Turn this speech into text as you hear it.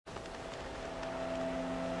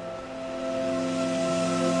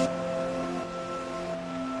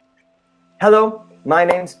Hello, my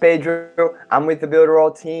name's Pedro. I'm with the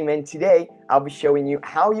Builderall team, and today I'll be showing you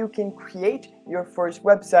how you can create your first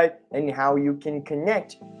website and how you can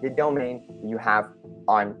connect the domain you have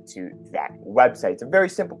onto that website. It's a very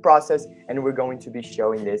simple process, and we're going to be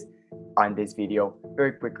showing this on this video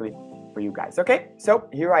very quickly for you guys. Okay, so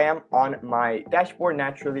here I am on my dashboard.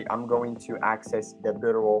 Naturally, I'm going to access the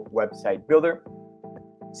Builderall website builder,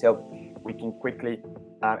 so we can quickly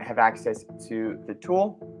have access to the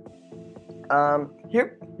tool.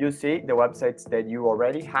 Here you'll see the websites that you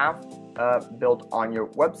already have built on your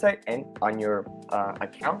website and on your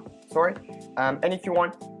account, and if you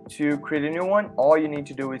want to create a new one, all you need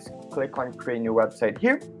to do is click on create new website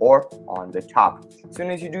here or on the top. As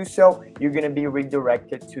soon as you do so, you're going to be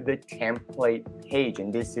redirected to the template page,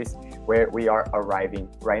 and this is where we are arriving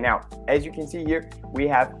right now. As you can see here, we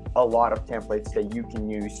have a lot of templates that you can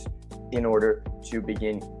use in order to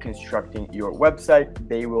begin constructing your website.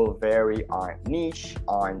 They will vary on niche,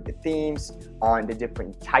 on the themes, on the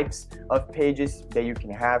different types of pages that you can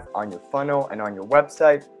have on your funnel and on your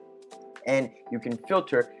website, and you can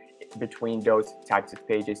filter between those types of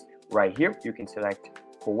pages right here. You can select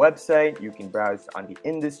for website, you can browse on the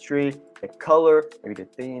industry, the color, maybe the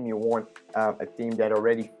theme you want, a theme that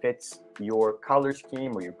already fits your color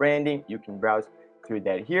scheme or your branding. You can browse through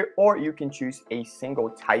that here, or you can choose a single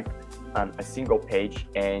type, a single page,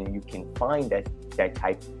 and you can find that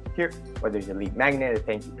type here, whether it's a lead magnet, a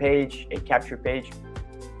thank you page, a capture page.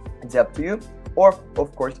 It's up to you. Or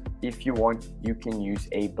of course, if you want, you can use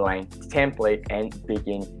a blank template and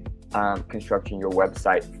begin constructing your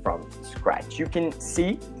website from scratch. You can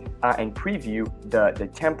see and preview the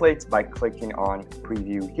templates by clicking on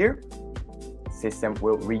preview here. System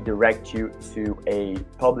will redirect you to a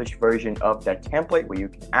published version of that template where you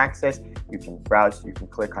can access, you can browse, you can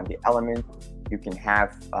click on the element, you can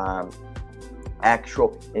have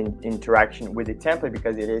actual interaction with the template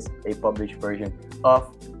because it is a published version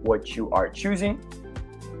of what you are choosing.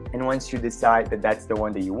 And once you decide that that's the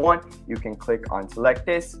one that you want, you can click on select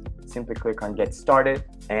this, simply click on get started,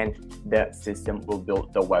 and the system will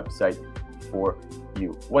build the website for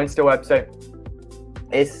you. Once the website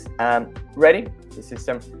is ready, the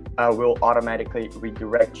system will automatically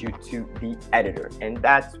redirect you to the editor, and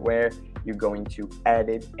that's where you're going to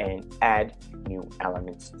edit and add new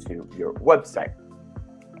elements to your website.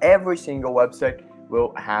 Every single website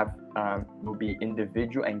will have will be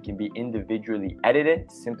individual and can be individually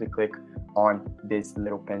edited. Simply click on this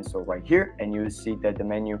little pencil right here, and you'll see that the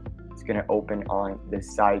menu is going to open on the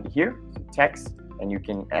side here, so text, and you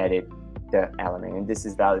can edit the element, and this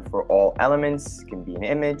is valid for all elements. It can be an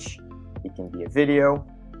image, it can be a video,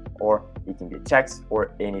 or it can be a text,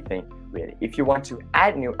 or anything really. If you want to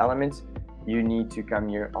add new elements, you need to come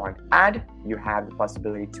here on add. You have the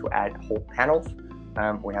possibility to add whole panels.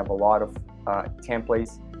 We have a lot of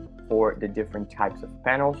templates for the different types of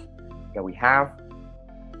panels that we have.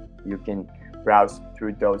 You can browse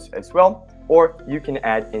through those as well, or you can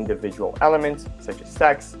add individual elements such as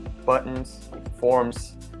text, buttons,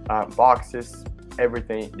 forms, boxes,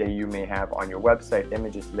 everything that you may have on your website,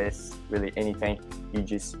 images, lists, really anything. You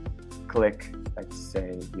just click, let's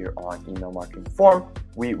say here on email marketing form,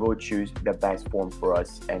 we will choose the best form for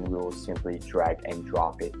us, and we will simply drag and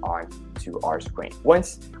drop it onto our screen.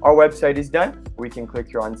 Once our website is done, we can click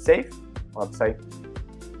here on save website,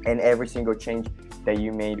 and every single change that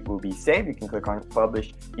you made will be saved. You can click on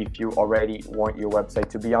publish if you already want your website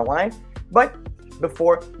to be online, but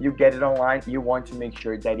before you get it online, you want to make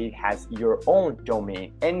sure that it has your own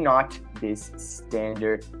domain and not this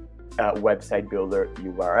standard website builder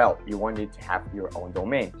URL. You want it to have your own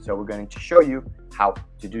domain. So we're going to show you how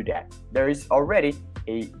to do that. There is already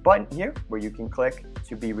a button here where you can click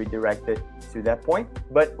to be redirected to that point,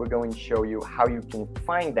 but we're going to show you how you can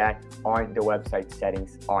find that on the website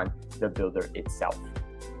settings on the builder itself.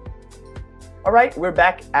 All right, we're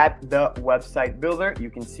back at the website builder.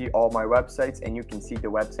 You can see all my websites, and you can see the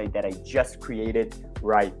website that I just created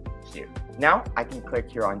right here. Now I can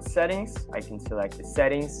click here on settings. I can select the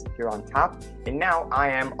settings here on top, and now I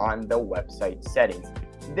am on the website settings.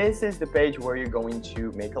 This is the page where you're going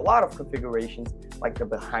to make a lot of configurations, like the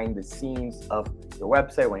behind the scenes of your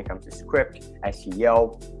website when it comes to script,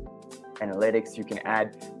 SEO, analytics. You can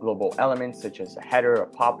add global elements such as a header, a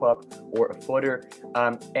pop-up, or a footer.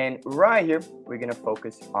 And right here, we're going to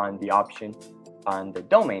focus on the option, on the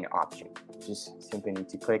domain option. Just simply need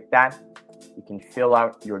to click that. You can fill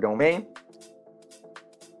out your domain,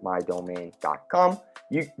 mydomain.com.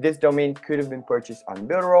 This domain could have been purchased on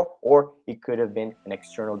Builderall, or it could have been an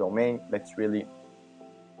external domain. That's really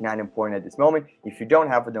not important at this moment. If you don't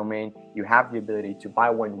have a domain, you have the ability to buy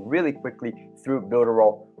one really quickly through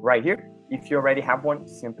Builderall right here. If you already have one,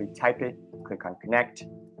 simply type it, click on connect,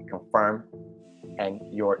 confirm, and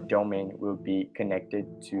your domain will be connected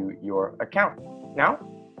to your account. Now,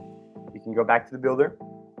 you can go back to the builder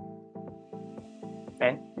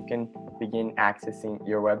and you can begin accessing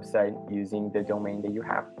your website using the domain that you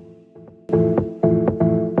have.